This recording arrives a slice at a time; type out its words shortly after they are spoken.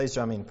Please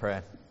join me in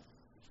prayer.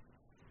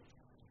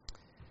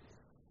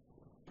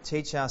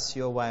 Teach us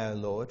your way, O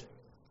Lord,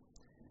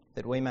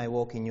 that we may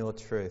walk in your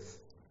truth.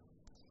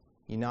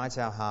 Unite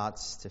our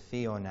hearts to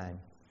fear your name,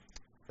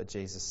 for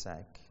Jesus'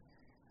 sake.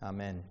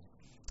 Amen.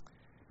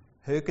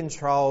 Who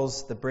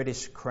controls the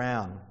British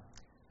Crown?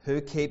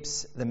 Who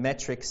keeps the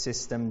metric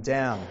system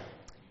down?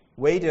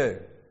 We do.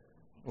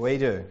 We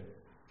do.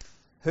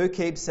 Who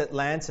keeps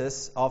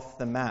Atlantis off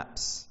the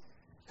maps?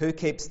 Who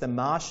keeps the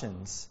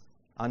Martians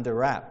under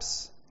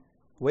wraps?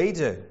 We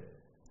do.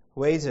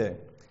 We do.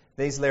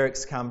 These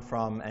lyrics come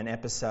from an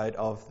episode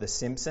of The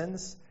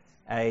Simpsons,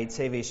 a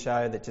TV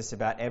show that just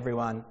about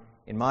everyone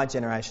in my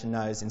generation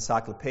knows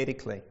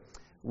encyclopedically.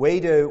 We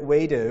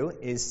Do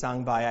is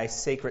sung by a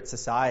secret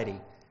society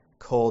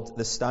called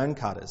the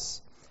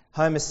Stonecutters.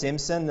 Homer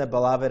Simpson, the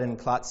beloved and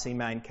klutzy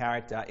main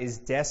character, is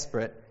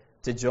desperate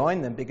to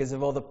join them because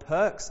of all the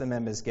perks the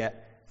members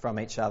get from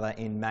each other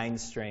in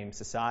mainstream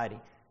society.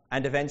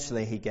 And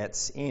eventually he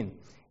gets in.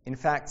 In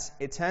fact,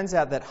 it turns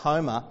out that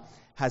Homer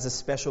has a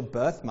special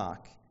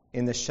birthmark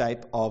in the shape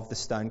of the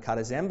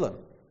Stonecutters emblem,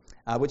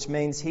 which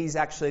means he's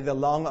actually the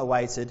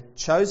long-awaited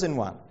chosen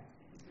one.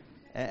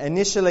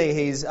 Initially,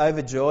 he's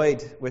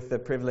overjoyed with the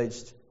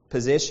privileged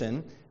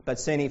position, but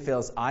soon he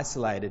feels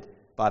isolated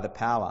by the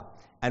power.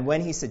 And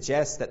when he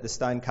suggests that the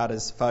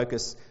Stonecutters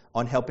focus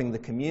on helping the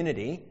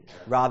community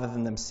rather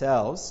than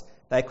themselves,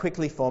 they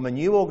quickly form a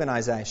new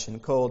organisation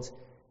called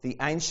the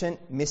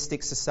Ancient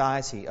Mystic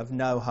Society of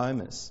No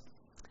Homers.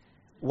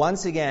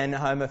 Once again,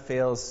 Homer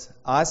feels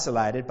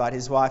isolated, but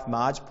his wife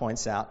Marge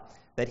points out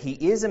that he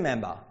is a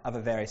member of a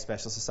very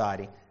special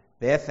society,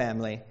 their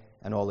family,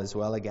 and all is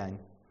well again.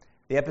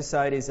 The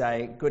episode is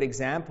a good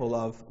example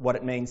of what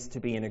it means to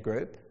be in a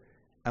group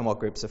and what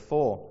groups are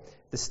for.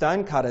 The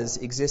Stonecutters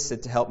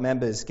existed to help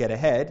members get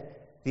ahead.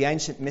 The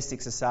Ancient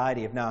Mystic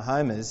Society of No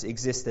Homers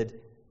existed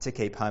to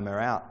keep Homer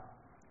out.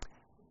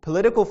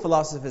 Political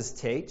philosophers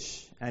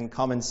teach, and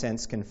common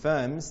sense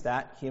confirms,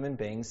 that human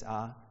beings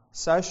are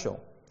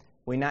social.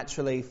 We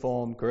naturally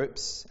form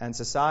groups and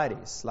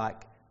societies like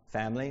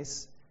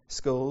families,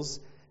 schools,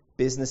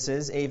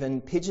 businesses, even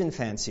pigeon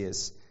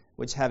fanciers,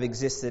 which have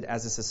existed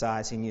as a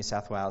society in New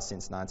South Wales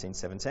since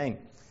 1917.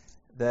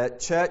 The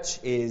church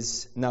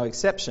is no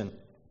exception.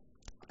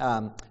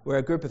 We're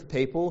a group of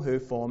people who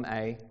form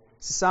a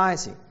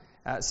society.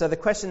 So the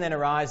question then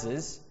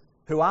arises,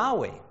 who are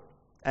we?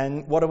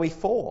 And what are we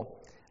for?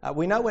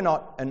 We know we're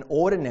not an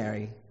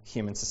ordinary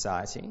human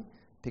society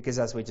because,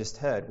 as we just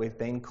heard, we've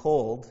been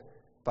called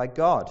by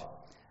God.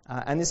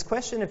 And this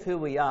question of who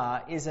we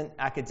are isn't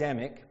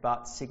academic,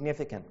 but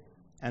significant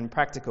and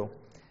practical.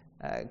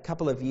 A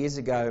couple of years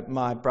ago,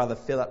 my brother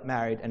Philip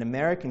married an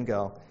American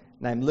girl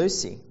named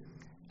Lucy,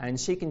 and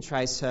she can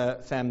trace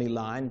her family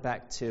line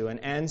back to an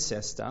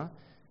ancestor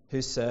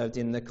who served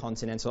in the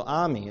Continental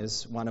Army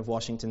as one of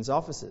Washington's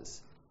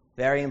officers.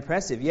 Very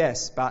impressive,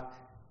 yes, but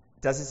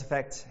does this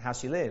affect how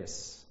she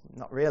lives?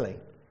 Not really.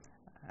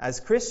 As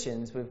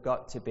Christians, we've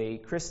got to be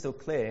crystal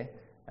clear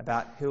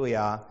about who we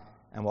are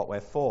and what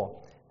we're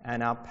for.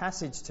 And our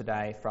passage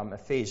today from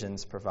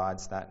Ephesians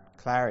provides that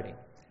clarity.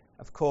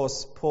 Of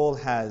course, Paul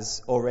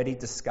has already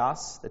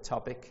discussed the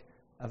topic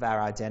of our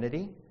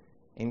identity.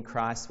 In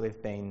Christ we've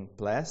been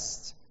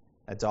blessed,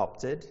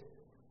 adopted,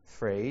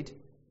 freed,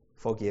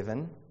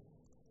 forgiven,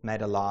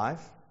 made alive,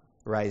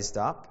 raised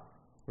up,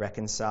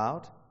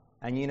 reconciled,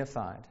 and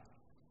unified.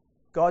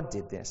 God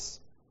did this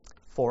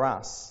for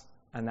us,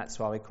 and that's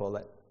why we call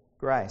it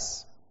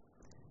grace.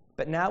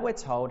 But now we're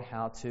told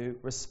how to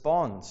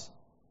respond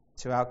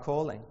to our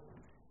calling.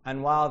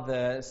 And while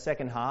the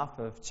second half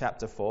of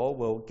chapter 4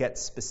 will get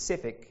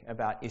specific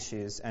about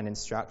issues and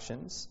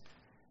instructions,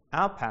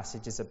 our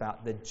passage is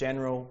about the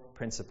general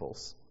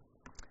principles.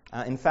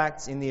 In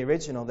fact, in the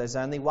original, there's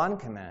only one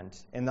command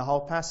in the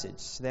whole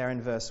passage, there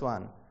in verse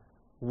 1.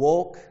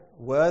 Walk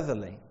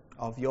worthily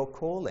of your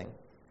calling,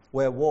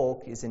 where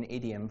walk is an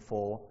idiom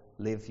for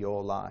live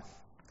your life.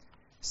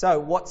 So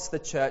what's the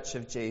Church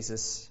of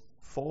Jesus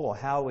for?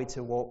 How are we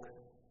to walk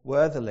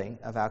worthily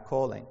of our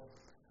calling?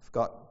 I've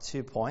got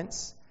 2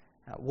 points.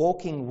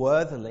 Walking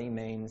worthily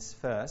means,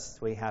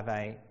 first, we have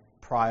a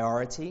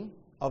priority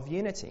of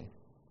unity,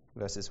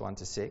 verses 1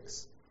 to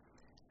 6.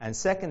 And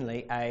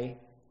secondly, a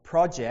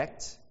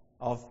project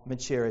of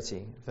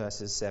maturity,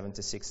 verses 7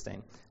 to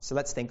 16. So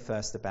let's think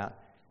first about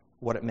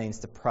what it means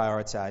to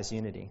prioritize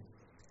unity.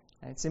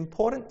 And it's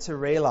important to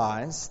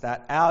realize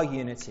that our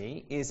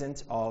unity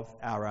isn't of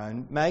our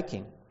own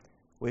making.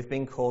 We've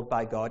been called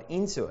by God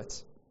into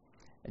it.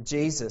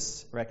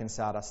 Jesus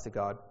reconciled us to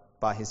God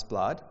by his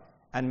blood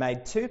and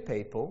made 2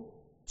 people,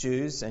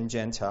 Jews and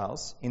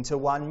Gentiles, into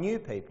one new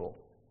people,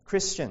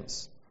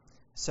 Christians,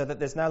 so that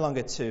there's no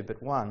longer 2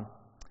 but 1.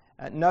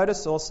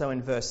 Notice also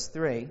in verse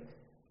 3,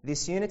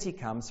 this unity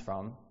comes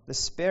from the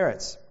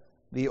Spirit,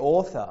 the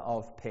author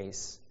of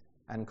peace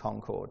and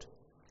concord.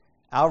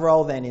 Our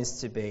role then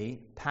is to be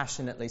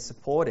passionately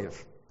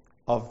supportive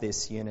of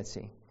this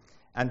unity.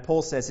 And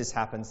Paul says this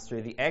happens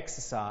through the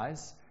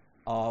exercise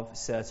of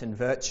certain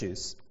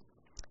virtues.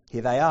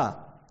 Here they are: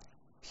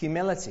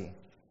 humility,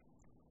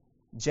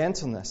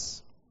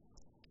 gentleness,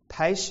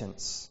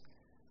 patience,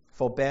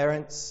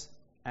 forbearance,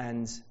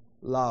 and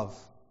love.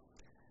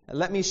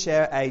 Let me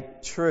share a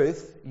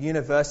truth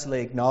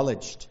universally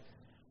acknowledged.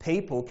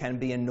 People can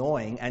be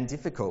annoying and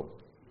difficult.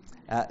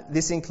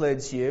 This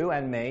includes you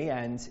and me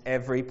and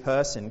every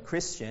person,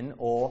 Christian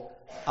or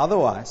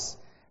otherwise.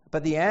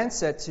 But the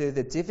answer to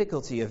the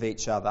difficulty of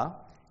each other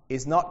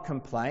is not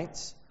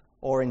complaint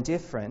or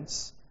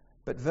indifference,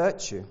 but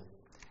virtue.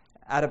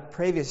 At a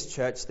previous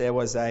church, there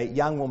was a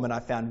young woman I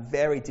found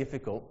very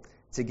difficult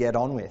to get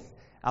on with.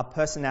 Our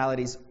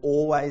personalities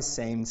always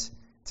seemed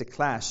to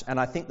clash, and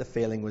I think the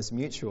feeling was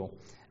mutual.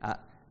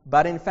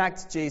 But in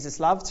fact, Jesus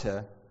loved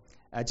her,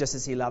 just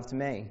as he loved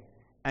me.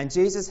 And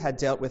Jesus had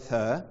dealt with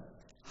her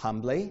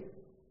humbly,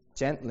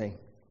 gently,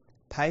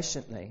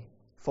 patiently,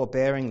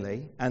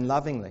 forbearingly, and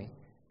lovingly.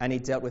 And he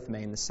dealt with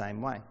me in the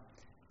same way.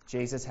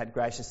 Jesus had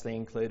graciously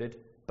included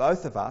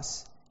both of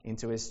us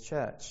into his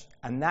church.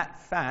 And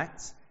that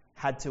fact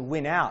had to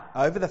win out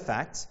over the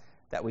fact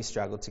that we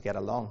struggled to get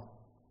along.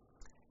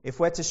 If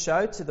we're to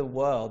show to the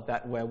world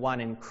that we're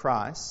one in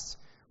Christ,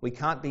 we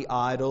can't be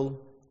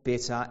idle,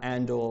 bitter,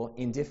 and or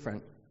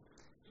indifferent.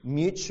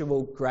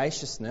 Mutual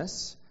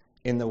graciousness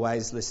in the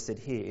ways listed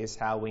here is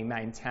how we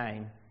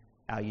maintain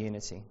our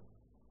unity.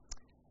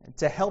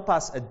 To help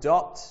us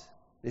adopt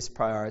this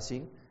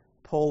priority,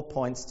 Paul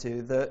points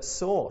to the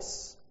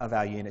source of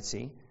our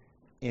unity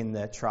in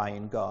the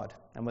triune God.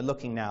 And we're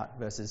looking now at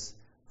verses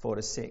 4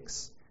 to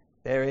 6.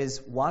 There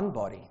is one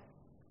body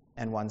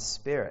and one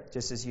Spirit,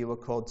 just as you were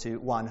called to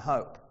one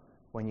hope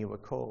when you were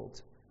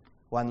called.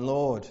 One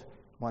Lord,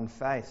 one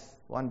faith,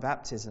 one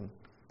baptism,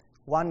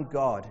 one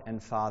God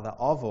and Father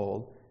of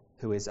all,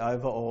 who is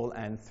over all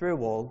and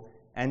through all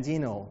and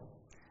in all.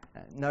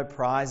 No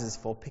prizes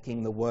for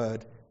picking the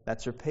word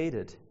that's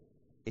repeated.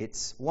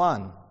 It's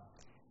one.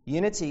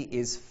 Unity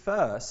is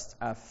first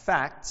a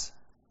fact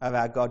of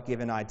our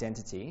God-given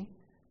identity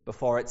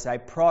before it's a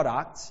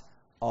product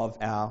of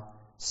our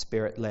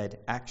Spirit-led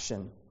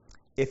action.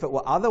 If it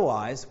were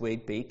otherwise,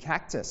 we'd be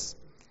cactus.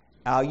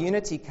 Our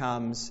unity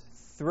comes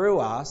through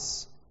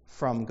us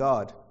from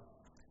God.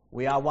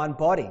 We are one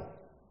body.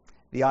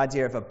 The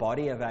idea of a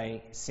body, of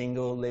a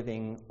single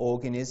living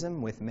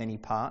organism with many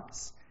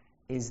parts,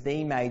 is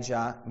the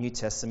major New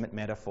Testament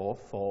metaphor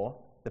for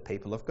the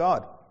people of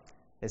God.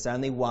 There's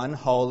only one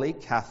holy,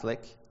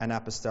 Catholic, and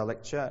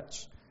apostolic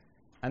church.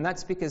 And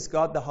that's because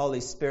God the Holy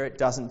Spirit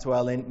doesn't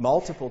dwell in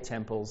multiple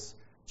temples,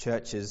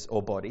 churches,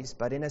 or bodies,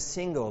 but in a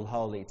single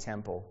holy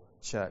temple,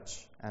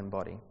 church, and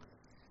body.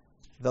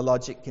 The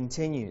logic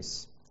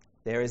continues.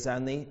 There is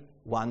only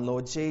one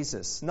Lord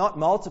Jesus, not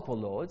multiple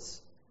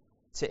lords,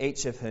 to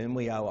each of whom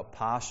we owe a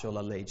partial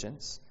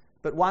allegiance,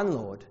 but one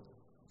Lord,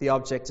 the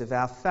object of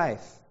our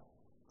faith.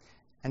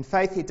 And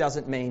faith here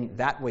doesn't mean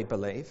that we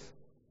believe,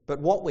 but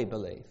what we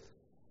believe.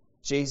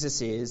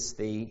 Jesus is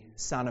the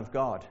Son of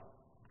God,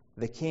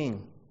 the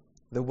King,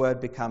 the Word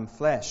become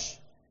flesh,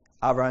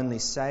 our only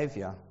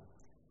Saviour,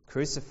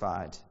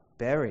 crucified,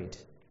 buried,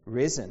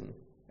 risen,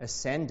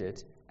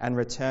 ascended, and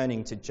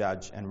returning to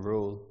judge and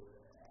rule.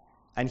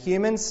 And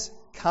humans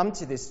come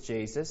to this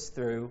Jesus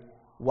through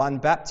one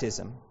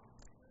baptism.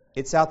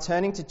 It's our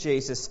turning to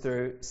Jesus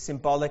through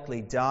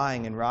symbolically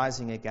dying and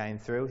rising again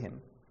through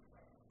him.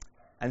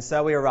 And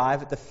so we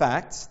arrive at the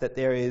fact that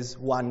there is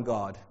one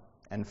God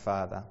and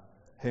Father,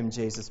 whom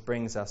Jesus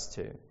brings us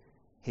to.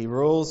 He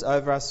rules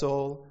over us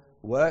all,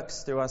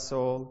 works through us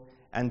all,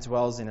 and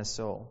dwells in us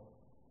all.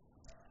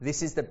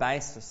 This is the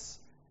basis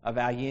of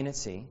our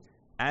unity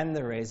and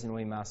the reason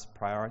we must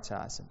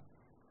prioritise it.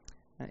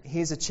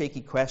 Here's a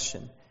cheeky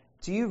question.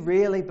 Do you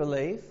really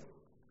believe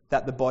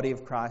that the body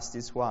of Christ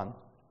is one?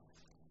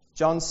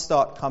 John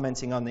Stott,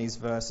 commenting on these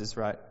verses,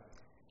 wrote,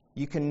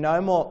 "You can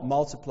no more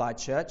multiply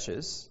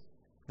churches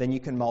than you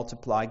can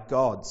multiply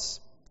gods.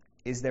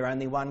 Is there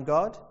only one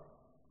God?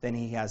 Then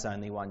he has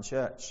only one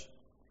church.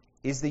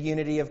 Is the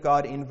unity of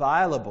God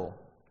inviolable?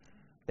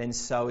 Then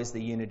so is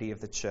the unity of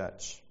the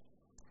church.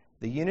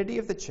 The unity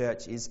of the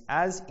church is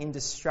as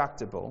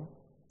indestructible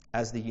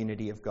as the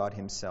unity of God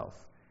himself.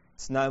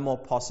 It's no more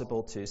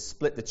possible to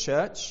split the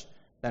church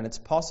than it's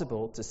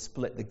possible to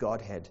split the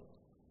Godhead."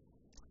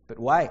 But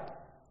wait,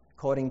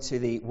 according to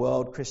the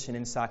World Christian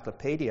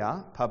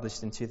Encyclopedia,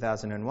 published in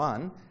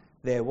 2001,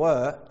 there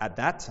were, at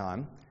that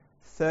time,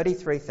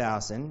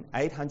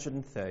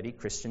 33,830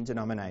 Christian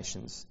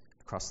denominations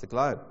across the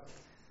globe.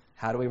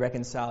 How do we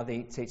reconcile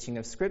the teaching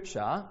of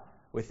Scripture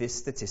with this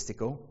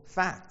statistical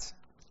fact?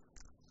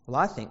 Well,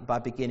 I think by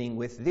beginning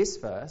with this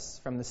verse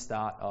from the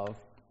start of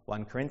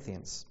 1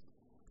 Corinthians.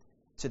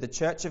 To the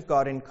church of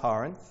God in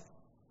Corinth,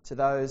 to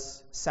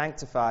those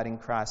sanctified in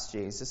Christ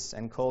Jesus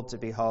and called to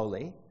be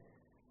holy,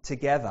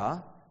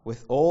 together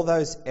with all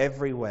those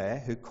everywhere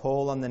who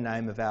call on the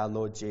name of our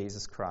Lord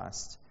Jesus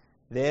Christ,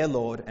 their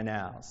Lord and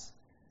ours.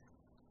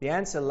 The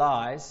answer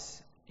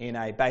lies in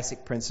a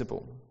basic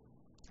principle.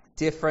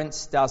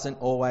 Difference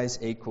doesn't always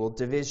equal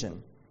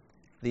division.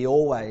 The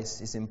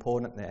always is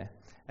important there.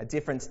 A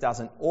difference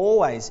doesn't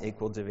always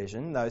equal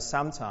division, though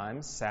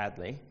sometimes,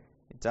 sadly,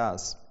 it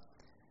does.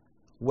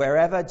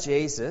 Wherever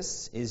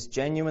Jesus is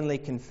genuinely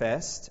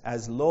confessed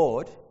as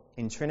Lord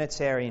in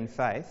Trinitarian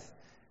faith,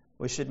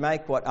 we should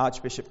make what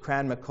Archbishop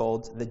Cranmer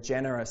called the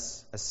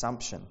generous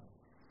assumption.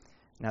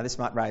 Now, this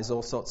might raise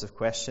all sorts of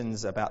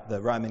questions about the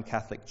Roman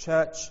Catholic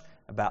Church,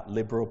 about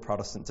liberal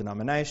Protestant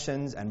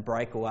denominations, and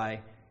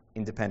breakaway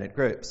independent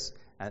groups.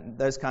 And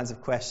those kinds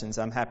of questions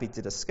I'm happy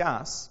to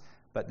discuss,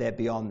 but they're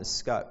beyond the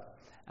scope.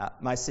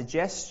 My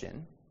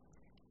suggestion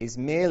is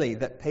merely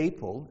that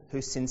people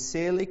who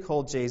sincerely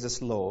call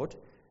Jesus Lord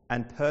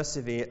and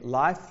persevere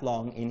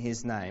lifelong in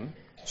his name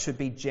should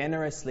be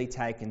generously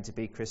taken to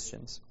be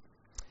Christians.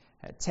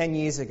 10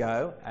 years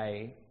ago,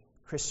 a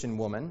Christian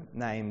woman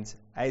named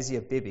Asia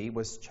Bibi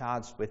was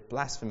charged with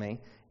blasphemy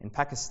in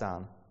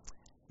Pakistan.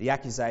 The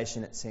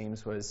accusation, it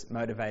seems, was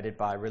motivated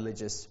by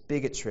religious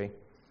bigotry.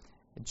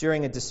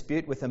 During a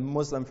dispute with a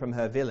Muslim from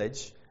her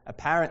village,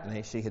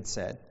 apparently, she had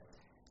said,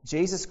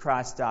 "Jesus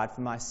Christ died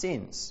for my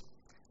sins.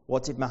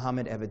 What did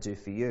Muhammad ever do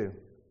for you?"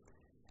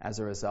 As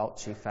a result,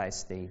 she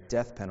faced the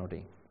death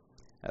penalty.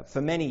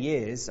 For many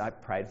years, I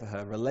prayed for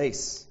her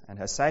release and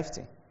her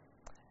safety.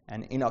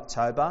 And in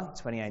October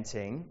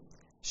 2018,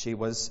 she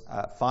was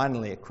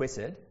finally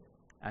acquitted.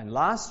 And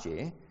last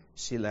year,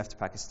 she left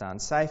Pakistan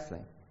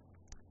safely.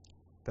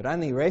 But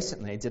only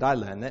recently did I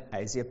learn that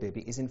Asia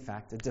Bibi is in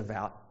fact a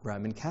devout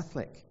Roman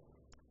Catholic.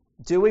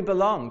 Do we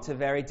belong to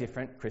very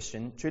different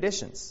Christian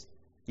traditions?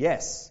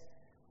 Yes.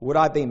 Would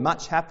I be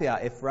much happier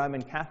if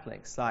Roman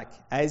Catholics like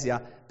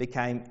Asia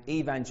became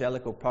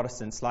evangelical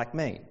Protestants like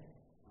me?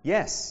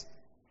 Yes.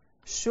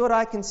 Should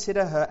I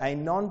consider her a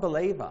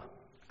non-believer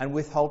and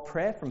withhold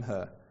prayer from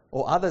her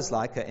or others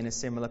like her in a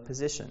similar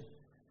position?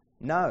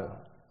 No.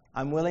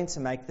 I'm willing to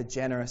make the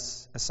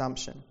generous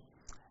assumption.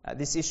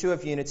 This issue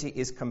of unity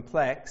is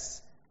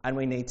complex and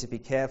we need to be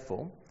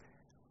careful.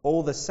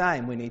 All the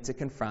same, we need to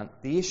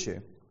confront the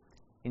issue.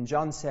 In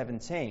John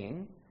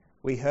 17,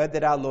 we heard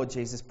that our Lord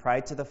Jesus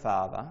prayed to the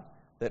Father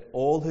that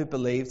all who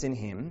believed in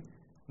him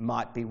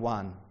might be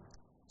one.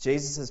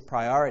 Jesus'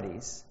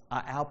 priorities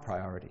are our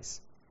priorities.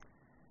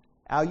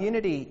 Our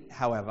unity,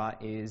 however,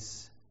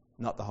 is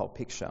not the whole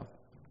picture.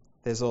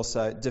 There's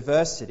also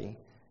diversity.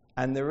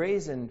 And the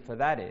reason for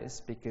that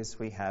is because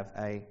we have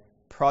a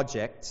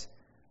project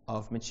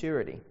of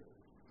maturity.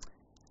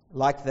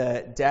 Like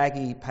the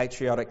Daggy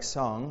patriotic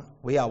song,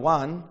 we are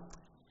one,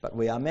 but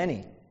we are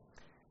many.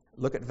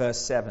 Look at verse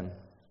 7.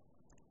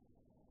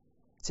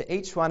 To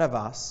each one of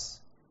us,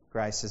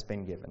 grace has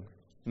been given,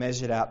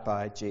 measured out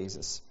by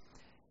Jesus.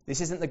 This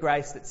isn't the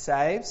grace that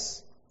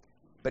saves,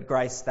 but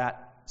grace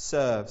that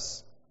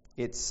serves.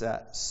 It's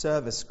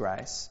service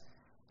grace.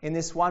 In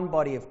this one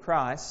body of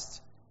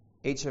Christ,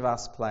 each of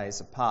us plays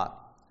a part.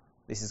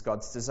 This is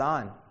God's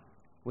design.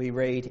 We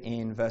read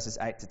in verses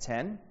 8 to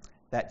 10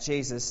 that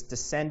Jesus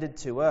descended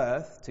to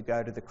earth to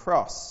go to the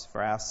cross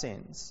for our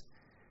sins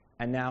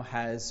and now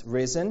has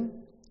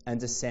risen and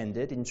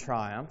descended in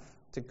triumph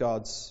to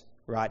God's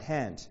right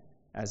hand,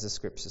 as the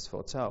scriptures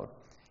foretold.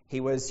 He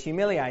was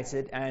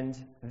humiliated and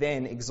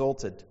then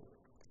exalted.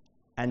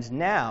 And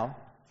now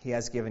he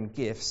has given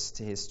gifts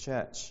to his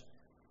church.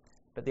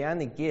 But the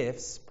only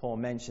gifts Paul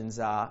mentions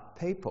are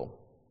people.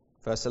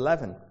 Verse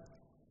 11,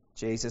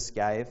 Jesus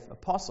gave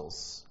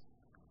apostles,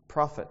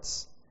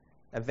 prophets,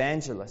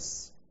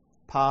 evangelists,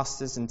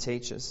 pastors and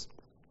teachers.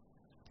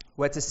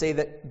 We're to see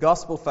that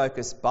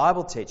gospel-focused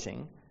Bible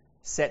teaching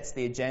sets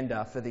the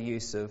agenda for the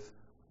use of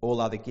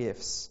all other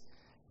gifts.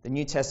 The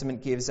New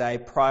Testament gives a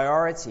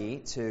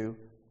priority to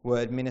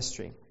word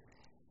ministry.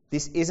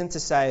 This isn't to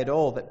say at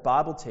all that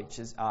Bible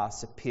teachers are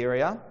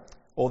superior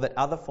or that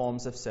other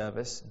forms of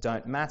service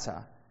don't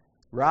matter.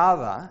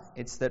 Rather,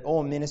 it's that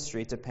all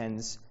ministry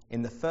depends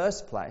in the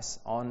first place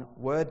on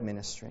word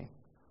ministry.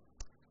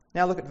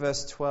 Now look at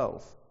verse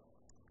 12.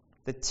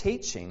 The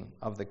teaching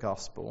of the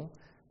gospel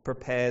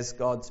prepares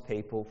God's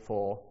people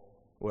for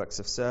works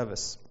of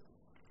service.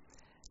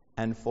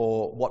 And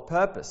for what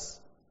purpose?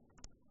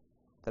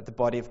 That the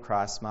body of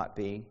Christ might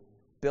be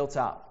built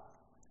up,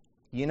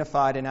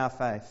 unified in our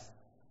faith,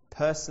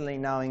 personally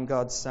knowing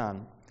God's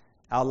Son,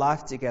 our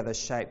life together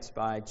shaped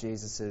by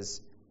Jesus'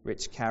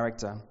 rich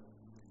character.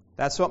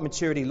 That's what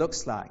maturity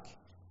looks like.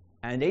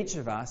 And each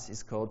of us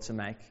is called to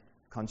make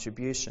a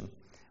contribution,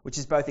 which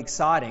is both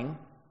exciting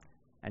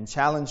and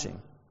challenging.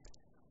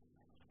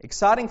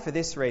 Exciting for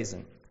this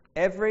reason.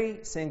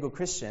 Every single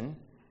Christian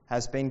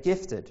has been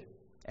gifted.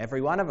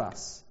 Every one of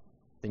us.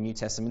 The New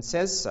Testament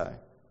says so.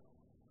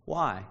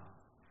 Why?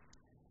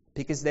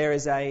 Because there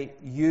is a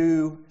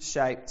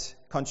U-shaped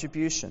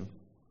contribution.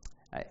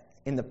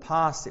 In the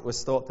past, it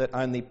was thought that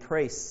only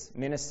priests,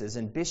 ministers,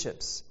 and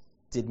bishops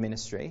did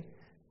ministry.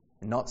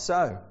 Not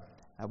so.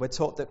 We're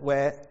taught that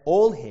we're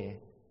all here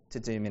to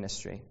do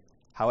ministry,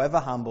 however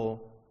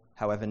humble,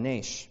 however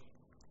niche.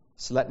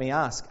 So let me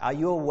ask, are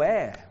you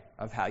aware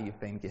of how you've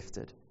been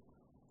gifted?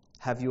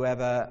 Have you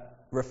ever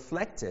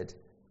reflected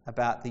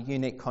about the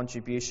unique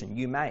contribution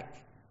you make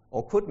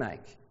or could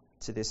make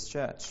to this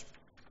church?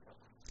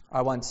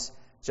 I once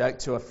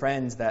joked to a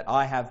friend that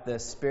I have the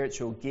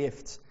spiritual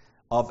gift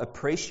of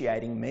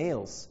appreciating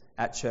meals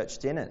at church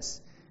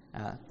dinners.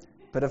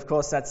 But of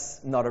course,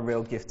 that's not a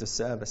real gift of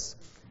service.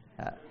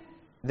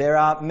 There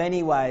are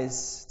many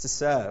ways to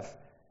serve,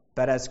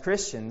 but as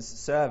Christians,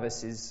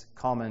 service is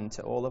common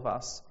to all of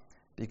us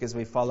because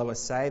we follow a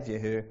Saviour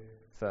who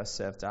first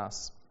served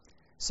us.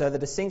 So the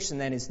distinction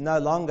then is no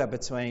longer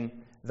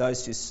between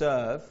those who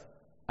serve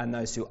and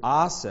those who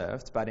are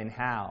served, but in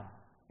how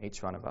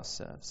each one of us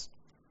serves.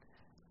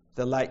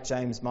 The late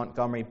James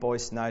Montgomery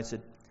Boyce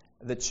noted,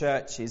 "The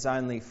church is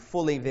only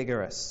fully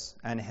vigorous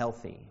and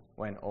healthy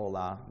when all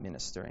are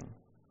ministering."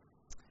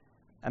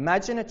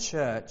 Imagine a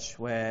church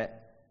where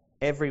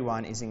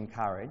everyone is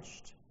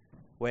encouraged,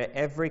 where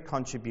every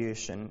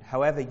contribution,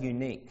 however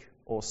unique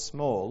or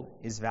small,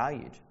 is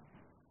valued,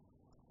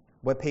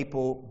 where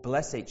people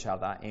bless each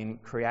other in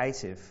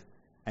creative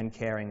and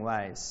caring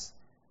ways,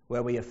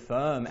 where we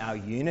affirm our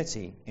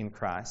unity in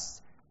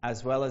Christ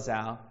as well as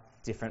our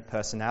different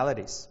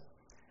personalities,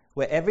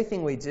 where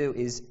everything we do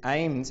is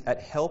aimed at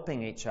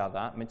helping each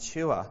other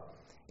mature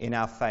in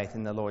our faith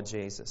in the Lord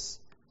Jesus.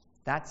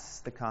 That's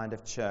the kind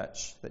of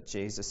church that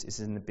Jesus is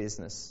in the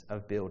business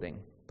of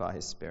building by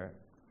his Spirit.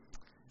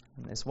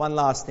 And there's one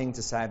last thing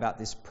to say about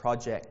this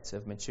project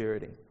of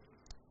maturity.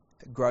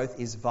 Growth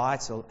is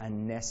vital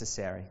and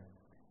necessary.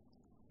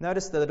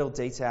 Notice the little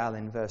detail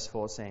in verse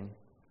 14.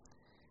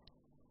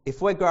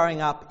 If we're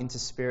growing up into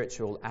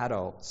spiritual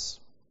adults,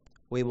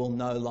 we will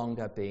no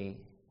longer be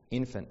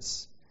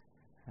infants.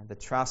 And the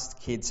trust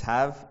kids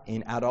have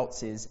in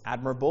adults is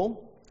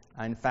admirable.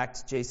 In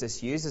fact,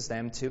 Jesus uses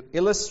them to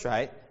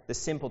illustrate the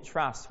simple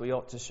trust we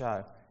ought to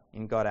show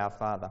in God our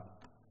Father.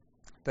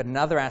 But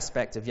another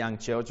aspect of young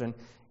children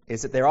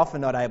is that they're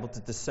often not able to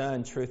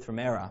discern truth from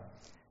error,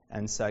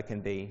 and so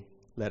can be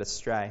led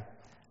astray.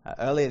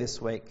 Earlier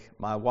this week,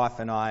 my wife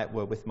and I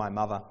were with my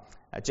mother.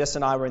 Jess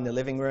and I were in the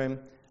living room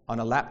on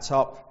a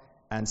laptop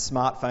and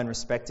smartphone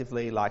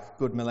respectively, like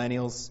good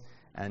millennials,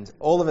 and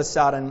all of a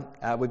sudden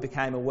we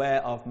became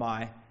aware of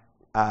my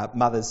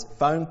mother's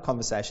phone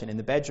conversation in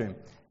the bedroom.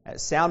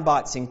 Sound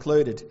bites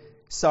included,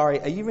 "Sorry,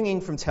 are you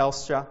ringing from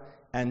Telstra?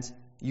 And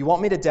you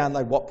want me to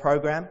download what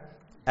program?"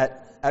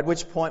 At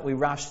which point we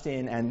rushed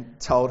in and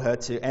told her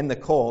to end the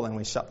call, and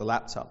we shut the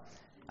laptop.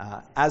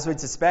 As we'd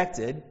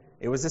suspected,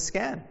 it was a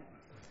scam.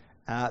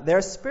 There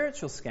are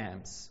spiritual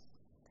scams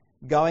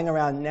going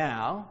around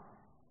now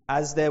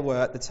as there were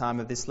at the time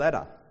of this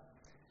letter.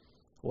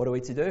 What are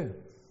we to do?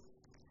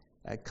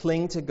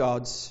 Cling to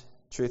God's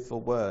truthful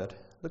word.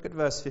 Look at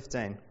verse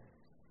 15.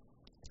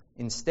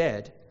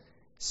 "Instead,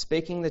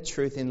 speaking the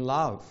truth in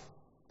love,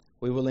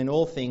 we will in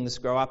all things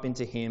grow up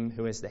into him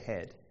who is the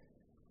head,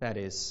 that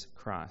is,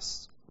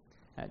 Christ."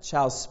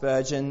 Charles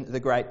Spurgeon, the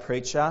great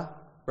preacher,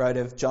 wrote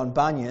of John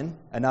Bunyan,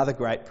 another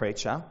great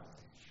preacher,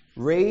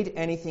 "Read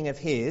anything of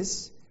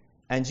his,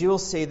 and you will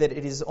see that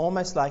it is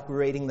almost like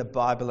reading the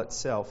Bible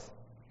itself.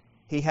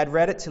 He had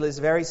read it till his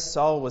very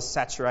soul was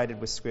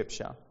saturated with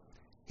Scripture.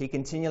 He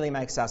continually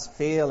makes us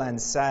feel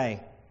and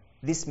say,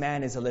 'This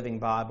man is a living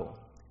Bible.'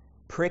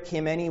 Prick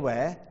him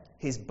anywhere,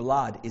 his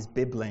blood is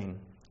bibline.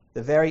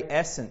 The very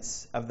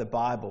essence of the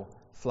Bible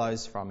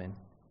flows from him."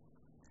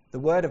 The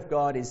Word of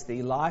God is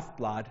the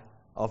lifeblood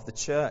of the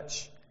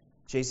church.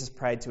 Jesus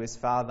prayed to his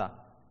Father,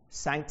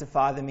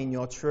 "Sanctify them in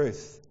your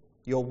truth.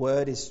 Your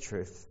word is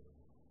truth."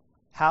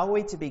 How are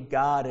we to be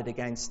guarded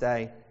against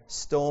a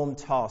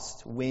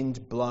storm-tossed,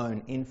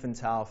 wind-blown,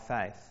 infantile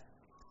faith?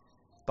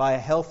 By a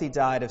healthy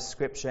diet of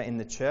Scripture in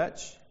the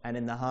church and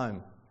in the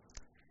home.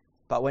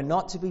 But we're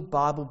not to be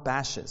Bible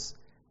bashers.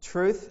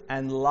 Truth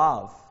and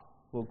love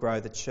will grow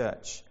the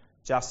church,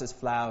 just as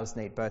flowers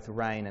need both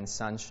rain and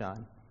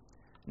sunshine.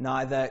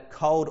 Neither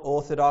cold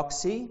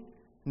orthodoxy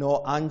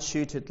nor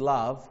untutored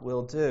love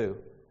will do.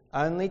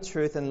 Only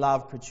truth and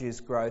love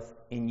produce growth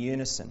in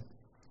unison.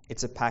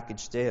 It's a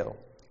package deal.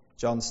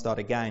 John Stott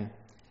again.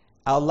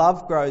 "Our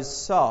love grows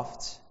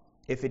soft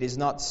if it is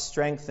not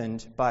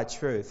strengthened by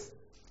truth,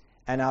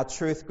 and our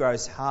truth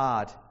grows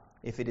hard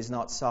if it is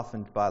not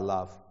softened by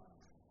love."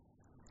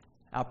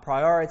 Our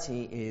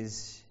priority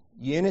is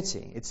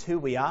unity. It's who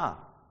we are.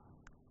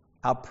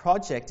 Our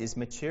project is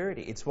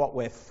maturity. It's what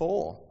we're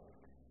for.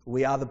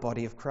 We are the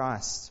body of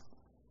Christ.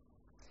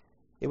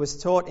 It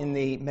was taught in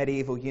the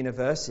medieval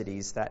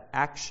universities that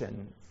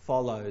action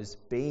follows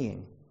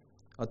being.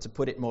 Or to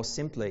put it more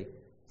simply,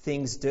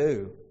 things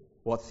do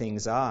what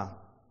things are.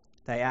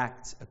 They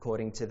act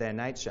according to their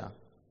nature.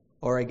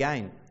 Or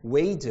again,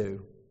 we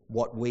do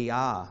what we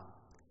are.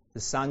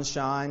 The sun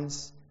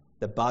shines,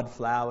 the bud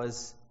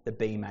flowers, the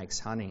bee makes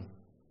honey.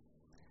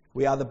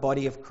 We are the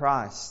body of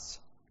Christ.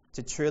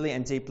 To truly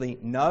and deeply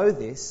know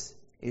this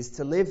is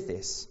to live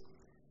this.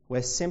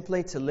 We're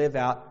simply to live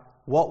out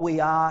what we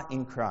are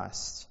in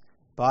Christ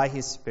by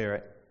his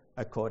Spirit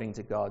according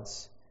to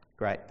God's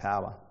great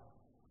power,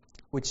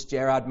 which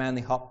Gerard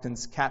Manley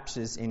Hopkins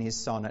captures in his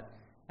sonnet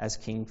as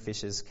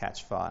kingfishers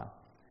catch fire.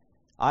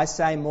 "I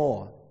say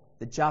more,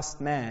 the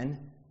just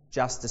man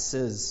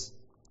justices,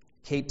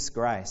 keeps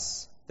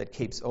grace that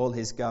keeps all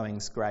his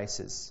goings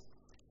graces,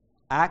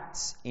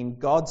 acts in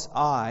God's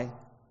eye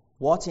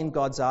what in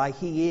God's eye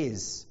he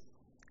is,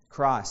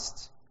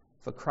 Christ,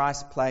 for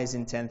Christ plays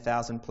in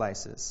 10,000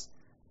 places,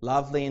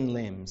 lovely in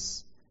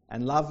limbs,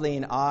 and lovely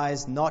in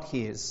eyes not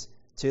his,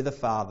 to the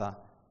Father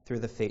through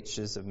the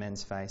features of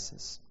men's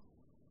faces.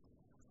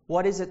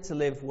 What is it to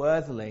live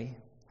worthily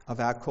of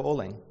our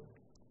calling?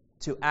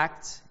 To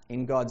act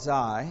in God's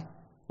eye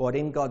what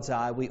in God's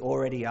eye we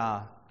already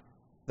are,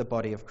 the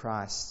body of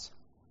Christ.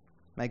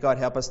 May God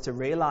help us to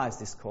realize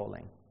this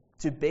calling,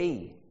 to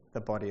be the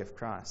body of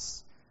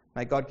Christ.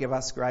 May God give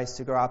us grace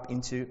to grow up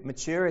into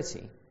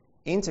maturity,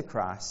 into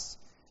Christ,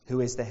 who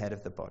is the head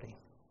of the body.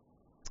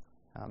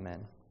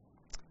 Amen.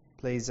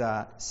 Please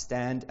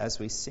stand as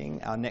we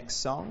sing our next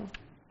song,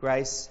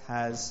 Grace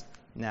Has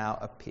Now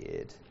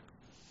Appeared.